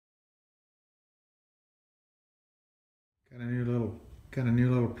Got a new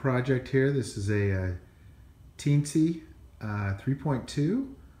little project here. This is a Teensy 3.2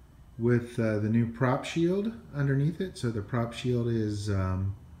 with the new prop shield underneath it. So the prop shield is right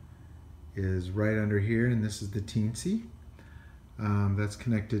under here, and this is the Teensy. That's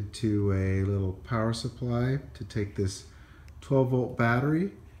connected to a little power supply to take this 12-volt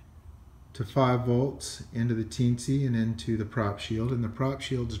battery to 5 volts into the Teensy and into the prop shield, and the prop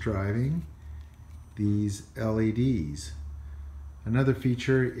shield's driving these LEDs. Another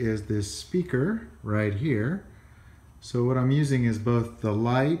feature is this speaker right here. So what I'm using is both the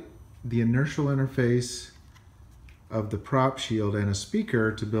light, the inertial interface of the prop shield, and a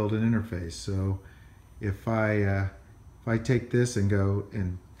speaker to build an interface. So if I take this and go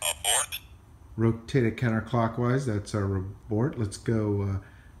and rotate it counterclockwise, that's our abort. Let's go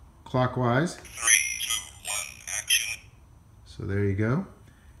clockwise. 3, 2, 1, action. So there you go.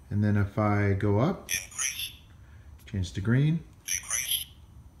 And then if I go up, Increase. change to green, Decrease.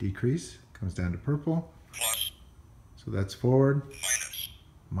 decrease, comes down to purple. Plus. So that's forward,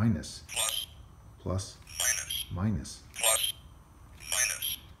 Minus. minus, Plus. plus, Minus. minus. Plus.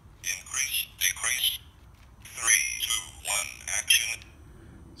 Minus. Increase. Decrease. 3, 2, 1, action.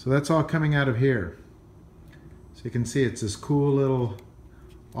 So that's all coming out of here. So you can see it's this cool little,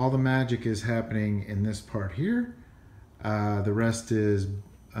 all the magic is happening in this part here. The rest is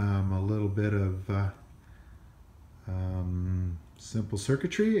a little bit of simple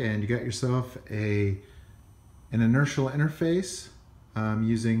circuitry, and you got yourself an inertial interface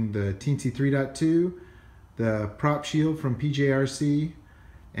using the Teensy 3.2, the prop shield from PJRC,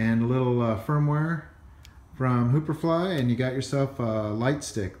 and a little firmware from HooperFly, and you got yourself a light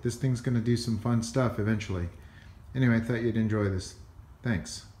stick. This thing's going to do some fun stuff eventually. Anyway, I thought you'd enjoy this.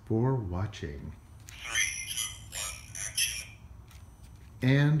 Thanks for watching. 3, 2, 1, action.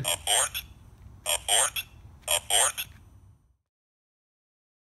 And Abort.